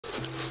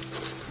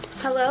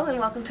Hello and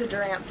welcome to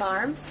Durrant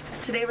Farms.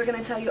 Today we're going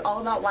to tell you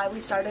all about why we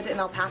started an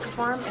alpaca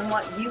farm and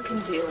what you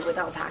can do with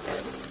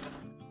alpacas.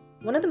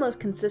 One of the most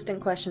consistent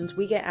questions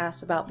we get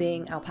asked about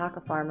being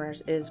alpaca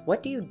farmers is,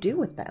 what do you do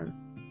with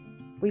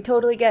them? We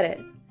totally get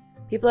it.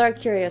 People are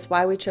curious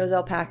why we chose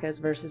alpacas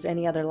versus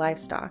any other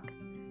livestock.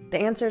 The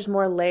answer is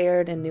more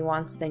layered and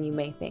nuanced than you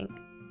may think.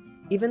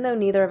 Even though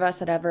neither of us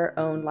had ever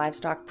owned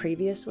livestock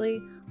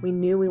previously, we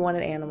knew we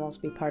wanted animals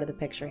to be part of the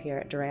picture here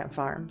at Durrant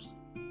Farms.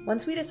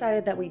 Once we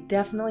decided that we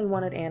definitely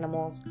wanted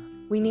animals,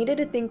 we needed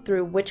to think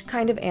through which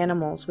kind of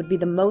animals would be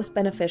the most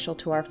beneficial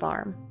to our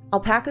farm.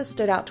 Alpacas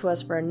stood out to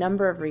us for a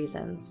number of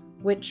reasons,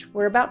 which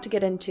we're about to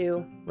get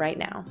into right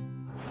now.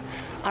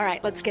 All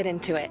right, let's get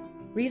into it.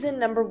 Reason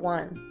number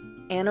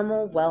 1,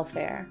 animal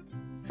welfare.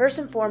 First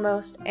and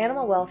foremost,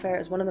 animal welfare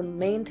is one of the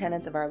main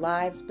tenets of our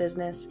lives,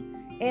 business,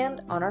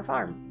 and on our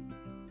farm.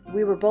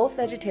 We were both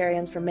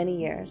vegetarians for many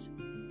years,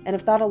 and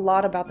have thought a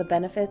lot about the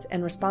benefits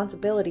and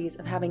responsibilities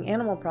of having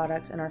animal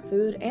products in our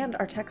food and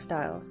our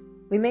textiles.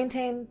 We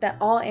maintain that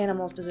all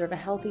animals deserve a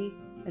healthy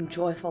and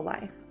joyful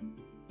life.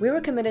 We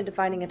were committed to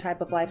finding a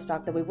type of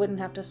livestock that we wouldn't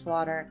have to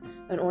slaughter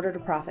in order to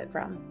profit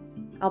from.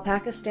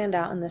 Alpacas stand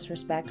out in this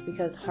respect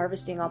because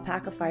harvesting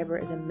alpaca fiber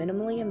is a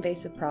minimally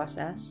invasive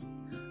process.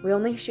 We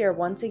only shear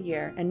once a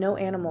year and no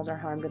animals are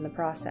harmed in the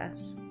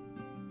process.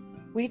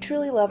 We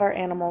truly love our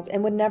animals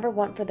and would never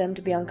want for them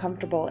to be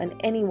uncomfortable in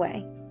any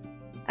way.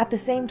 At the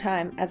same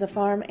time, as a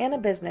farm and a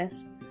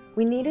business,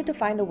 we needed to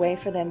find a way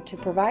for them to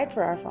provide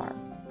for our farm.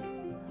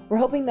 We're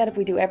hoping that if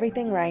we do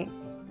everything right,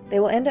 they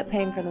will end up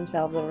paying for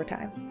themselves over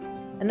time.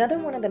 Another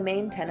one of the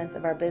main tenets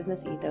of our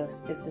business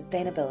ethos is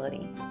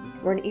sustainability.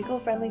 We're an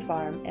eco-friendly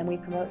farm and we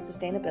promote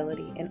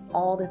sustainability in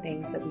all the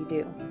things that we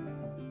do.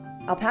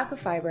 Alpaca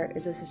fiber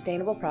is a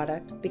sustainable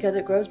product because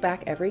it grows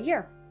back every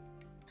year.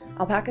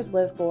 Alpacas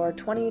live for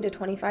 20 to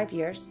 25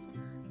 years,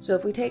 so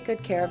if we take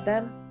good care of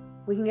them,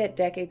 we can get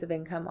decades of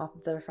income off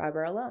of their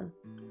fiber alone.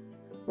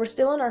 We're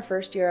still in our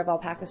first year of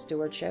alpaca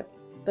stewardship,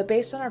 but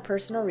based on our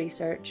personal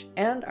research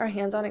and our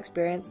hands-on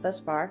experience thus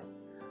far,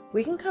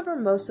 we can cover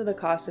most of the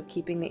costs of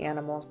keeping the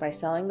animals by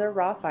selling their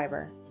raw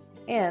fiber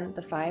and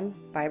the fine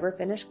fiber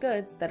finished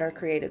goods that are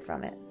created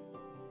from it.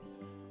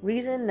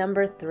 Reason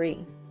number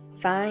 3,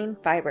 fine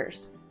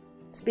fibers.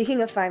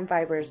 Speaking of fine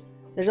fibers,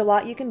 there's a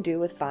lot you can do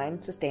with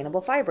fine,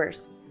 sustainable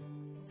fibers.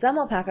 Some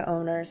alpaca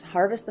owners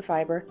harvest the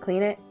fiber,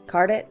 clean it,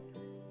 card it,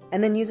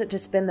 and then use it to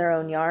spin their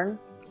own yarn,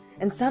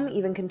 and some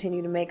even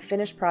continue to make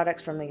finished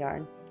products from the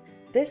yarn.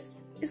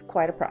 This is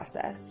quite a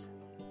process.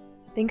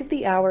 Think of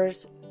the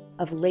hours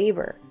of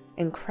labor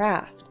and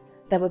craft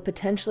that would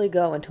potentially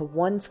go into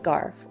one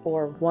scarf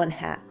or one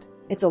hat.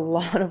 It's a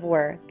lot of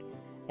work,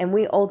 and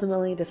we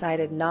ultimately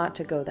decided not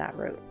to go that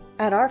route.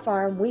 At our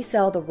farm, we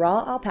sell the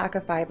raw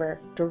alpaca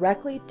fiber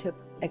directly to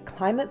a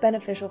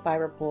climate-beneficial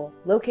fiber pool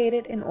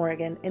located in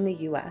Oregon in the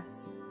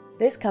US.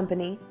 This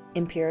company,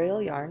 Imperial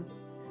Yarn,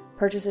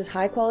 purchases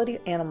high-quality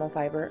animal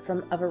fiber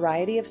from a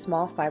variety of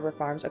small fiber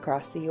farms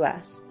across the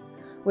US,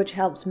 which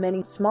helps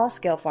many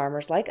small-scale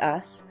farmers like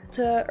us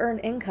to earn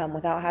income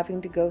without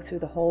having to go through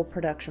the whole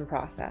production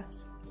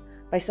process.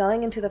 By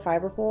selling into the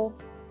fiber pool,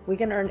 we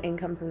can earn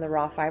income from the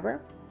raw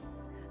fiber,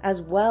 as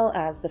well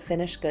as the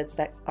finished goods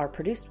that are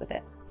produced with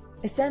it.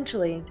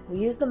 Essentially, we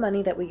use the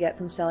money that we get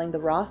from selling the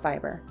raw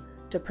fiber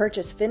to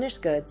purchase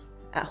finished goods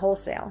at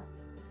wholesale,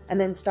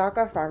 and then stock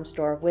our farm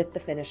store with the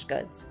finished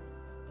goods.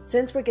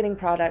 Since we're getting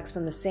products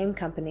from the same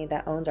company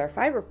that owns our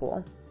fiber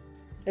pool,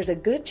 there's a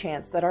good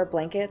chance that our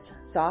blankets,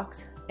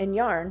 socks, and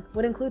yarn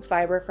would include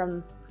fiber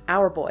from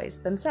our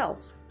boys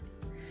themselves.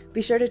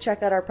 Be sure to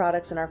check out our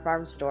products in our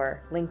farm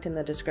store, linked in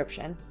the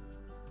description.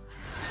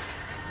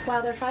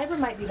 While their fiber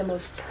might be the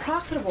most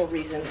profitable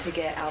reason to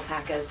get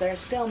alpacas, there are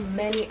still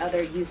many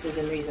other uses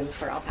and reasons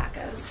for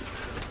alpacas.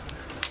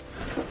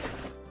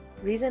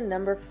 Reason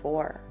number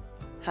 4,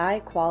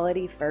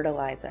 high-quality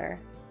fertilizer.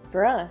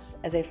 For us,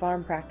 as a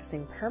farm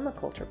practicing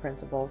permaculture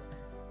principles,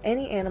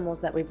 any animals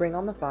that we bring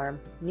on the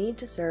farm need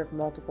to serve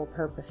multiple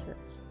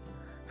purposes.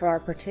 For our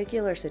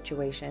particular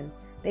situation,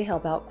 they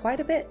help out quite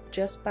a bit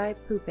just by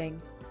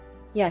pooping.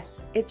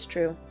 Yes, it's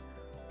true.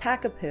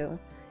 Paca-poo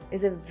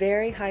is a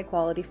very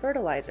high-quality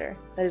fertilizer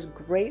that is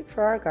great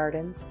for our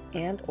gardens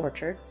and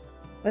orchards.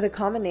 With a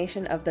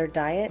combination of their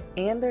diet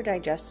and their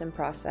digestion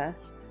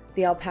process,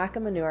 the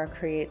alpaca manure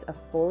creates a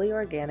fully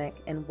organic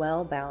and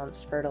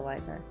well-balanced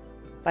fertilizer.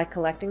 By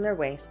collecting their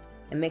waste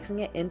and mixing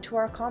it into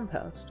our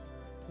compost,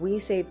 we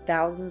save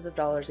thousands of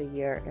dollars a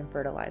year in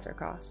fertilizer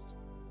costs.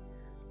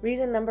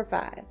 Reason number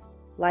 5,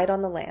 light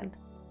on the land.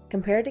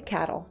 Compared to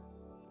cattle,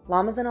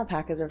 llamas and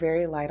alpacas are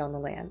very light on the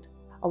land.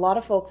 A lot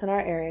of folks in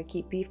our area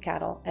keep beef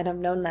cattle and have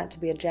known that to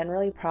be a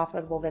generally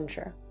profitable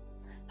venture.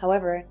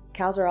 However,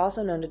 cows are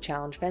also known to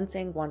challenge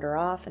fencing, wander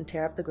off, and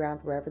tear up the ground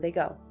wherever they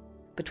go.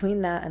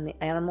 Between that and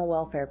the animal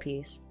welfare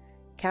piece,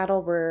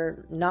 cattle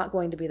were not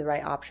going to be the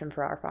right option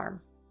for our farm.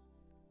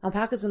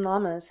 Alpacas and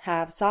llamas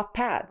have soft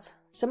pads,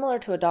 similar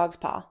to a dog's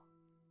paw,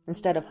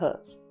 instead of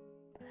hooves.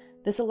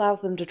 This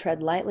allows them to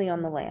tread lightly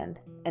on the land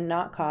and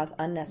not cause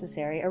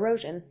unnecessary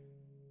erosion.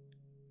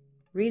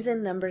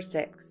 Reason number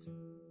 6.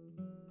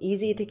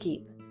 Easy to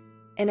keep.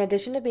 In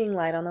addition to being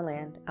light on the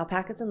land,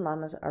 alpacas and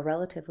llamas are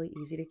relatively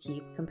easy to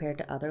keep compared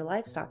to other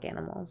livestock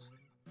animals.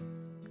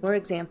 For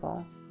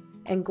example,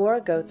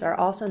 Angora goats are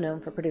also known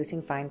for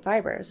producing fine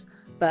fibers,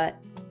 but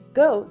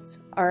goats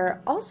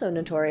are also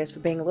notorious for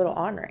being a little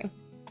ornery.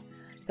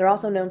 They're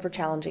also known for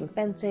challenging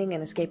fencing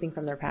and escaping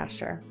from their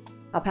pasture.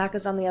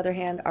 Alpacas, on the other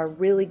hand, are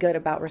really good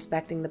about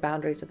respecting the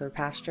boundaries of their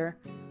pasture.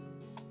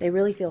 They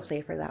really feel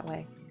safer that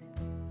way.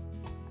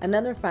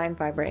 Another fine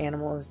fiber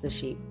animal is the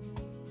sheep.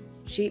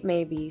 Sheep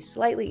may be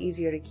slightly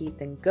easier to keep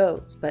than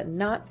goats, but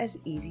not as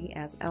easy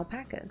as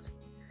alpacas.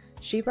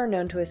 Sheep are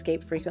known to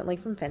escape frequently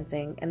from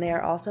fencing, and they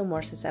are also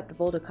more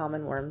susceptible to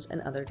common worms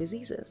and other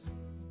diseases.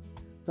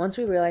 Once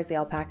we realized the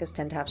alpacas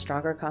tend to have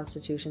stronger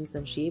constitutions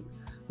than sheep,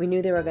 we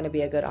knew they were going to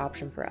be a good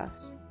option for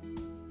us.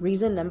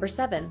 Reason number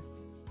 7.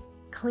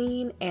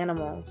 Clean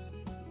animals.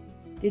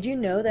 Did you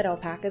know that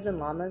alpacas and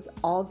llamas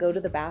all go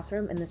to the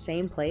bathroom in the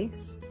same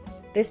place?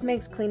 This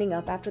makes cleaning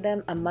up after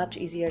them a much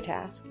easier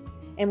task,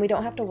 and we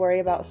don't have to worry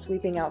about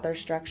sweeping out their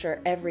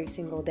structure every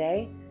single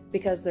day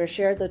because their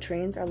shared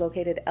latrines are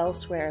located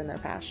elsewhere in their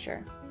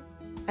pasture.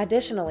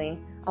 Additionally,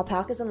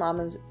 alpacas and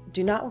llamas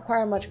do not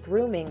require much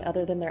grooming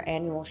other than their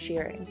annual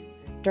shearing.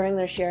 During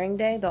their shearing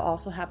day, they'll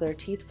also have their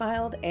teeth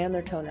filed and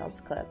their toenails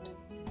clipped.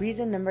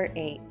 Reason number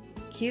 8.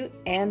 Cute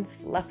and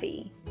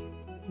fluffy.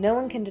 No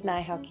one can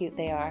deny how cute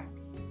they are.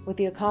 With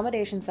the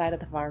accommodation side of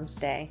the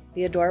Farmstay,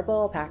 the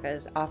adorable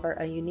alpacas offer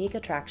a unique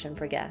attraction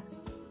for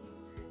guests.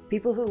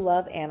 People who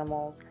love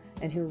animals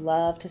and who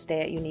love to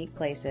stay at unique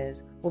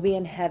places will be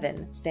in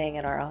heaven staying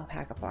at our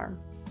alpaca farm.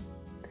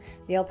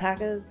 The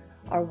alpacas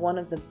are one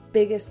of the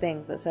biggest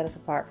things that set us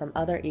apart from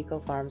other eco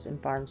farms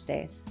and farm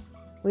stays.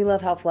 We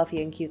love how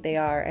fluffy and cute they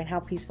are and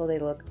how peaceful they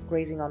look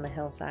grazing on the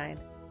hillside.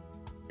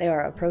 They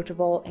are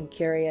approachable and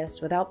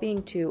curious without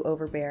being too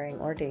overbearing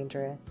or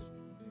dangerous.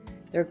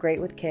 They're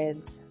great with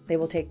kids, they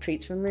will take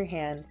treats from your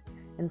hand,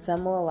 and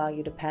some will allow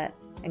you to pet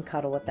and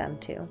cuddle with them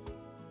too.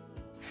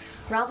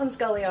 Ralph and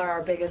Scully are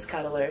our biggest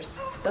cuddlers.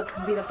 They'll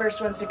be the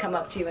first ones to come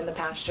up to you in the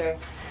pasture,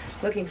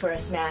 looking for a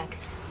snack.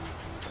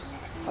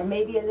 Or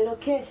maybe a little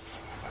kiss.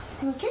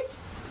 A little kiss?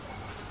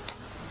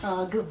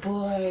 Oh, good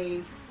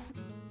boy.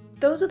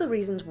 Those are the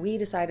reasons we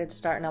decided to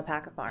start an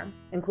alpaca farm,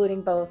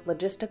 including both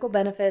logistical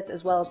benefits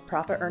as well as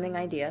profit-earning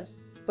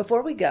ideas.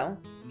 Before we go,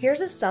 here's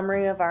a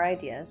summary of our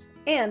ideas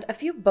and a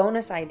few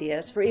bonus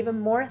ideas for even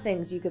more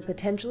things you could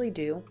potentially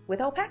do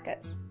with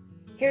alpacas.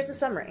 Here's the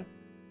summary.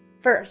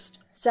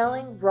 First,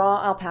 selling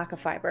raw alpaca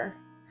fiber.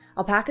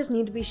 Alpacas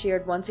need to be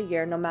sheared once a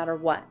year no matter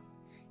what.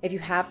 If you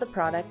have the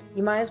product,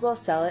 you might as well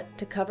sell it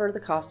to cover the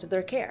cost of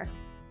their care.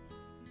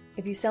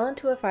 If you sell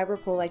into a fiber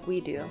pool like we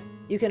do,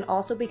 you can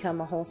also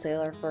become a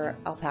wholesaler for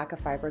alpaca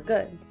fiber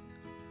goods.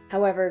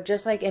 However,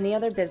 just like any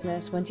other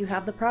business, once you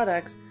have the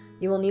products,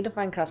 you will need to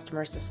find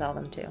customers to sell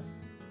them to.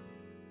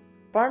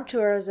 Farm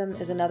tourism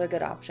is another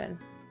good option.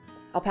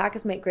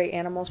 Alpacas make great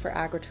animals for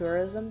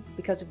agritourism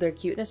because of their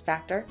cuteness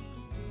factor,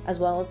 as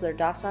well as their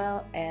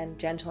docile and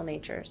gentle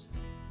natures.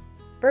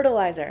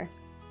 Fertilizer.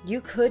 You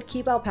could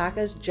keep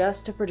alpacas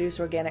just to produce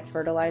organic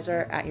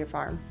fertilizer at your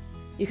farm.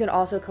 You can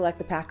also collect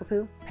the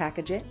packapoo,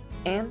 package it,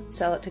 and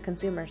sell it to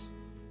consumers.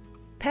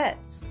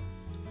 Pets.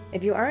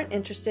 If you aren't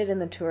interested in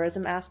the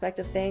tourism aspect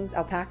of things,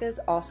 alpacas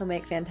also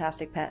make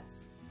fantastic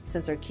pets,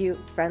 since they're cute,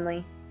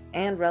 friendly,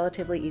 and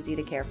relatively easy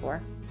to care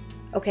for.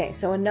 Okay,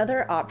 so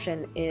another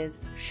option is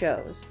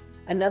shows.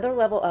 Another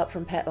level up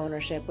from pet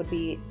ownership would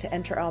be to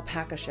enter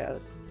alpaca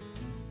shows.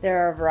 There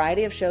are a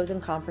variety of shows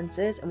and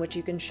conferences in which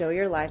you can show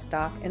your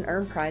livestock and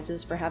earn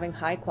prizes for having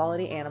high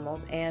quality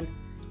animals and,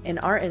 in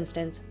our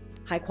instance,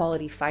 high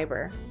quality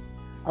fiber.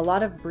 A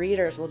lot of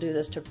breeders will do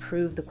this to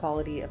prove the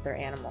quality of their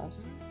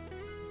animals.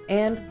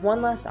 And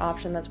one last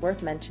option that's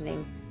worth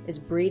mentioning is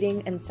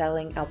breeding and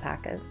selling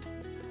alpacas.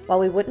 While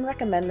we wouldn't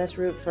recommend this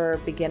route for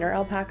beginner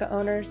alpaca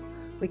owners,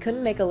 we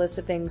couldn't make a list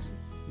of things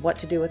what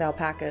to do with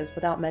alpacas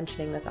without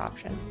mentioning this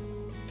option.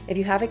 If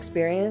you have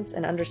experience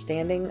and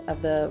understanding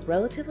of the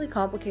relatively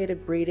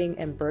complicated breeding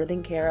and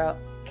birthing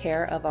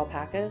care of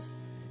alpacas,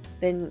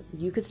 then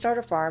you could start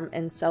a farm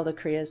and sell the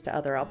crias to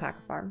other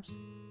alpaca farms.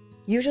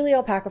 Usually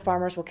alpaca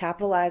farmers will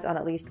capitalize on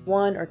at least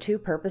one or two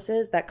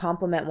purposes that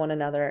complement one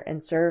another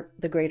and serve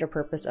the greater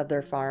purpose of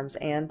their farms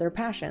and their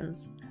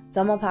passions.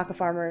 Some alpaca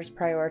farmers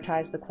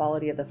prioritize the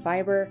quality of the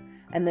fiber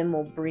and then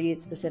will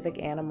breed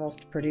specific animals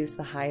to produce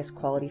the highest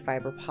quality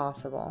fiber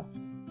possible.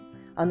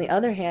 On the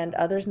other hand,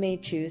 others may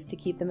choose to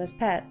keep them as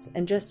pets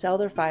and just sell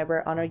their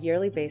fiber on a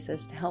yearly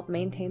basis to help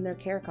maintain their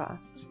care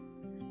costs.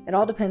 It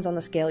all depends on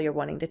the scale you're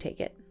wanting to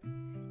take it.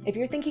 If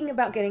you're thinking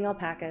about getting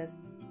alpacas,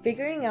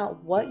 figuring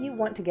out what you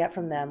want to get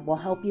from them will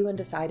help you in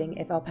deciding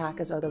if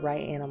alpacas are the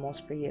right animals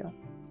for you.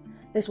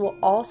 This will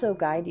also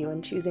guide you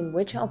in choosing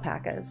which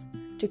alpacas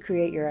to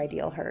create your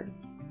ideal herd.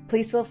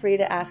 Please feel free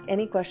to ask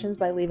any questions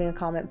by leaving a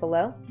comment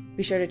below.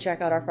 Be sure to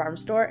check out our farm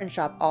store and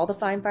shop all the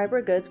fine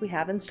fiber goods we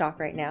have in stock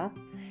right now.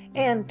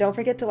 And don't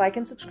forget to like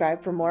and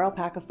subscribe for more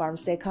Alpaca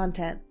Farmstay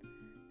content.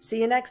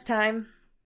 See you next time!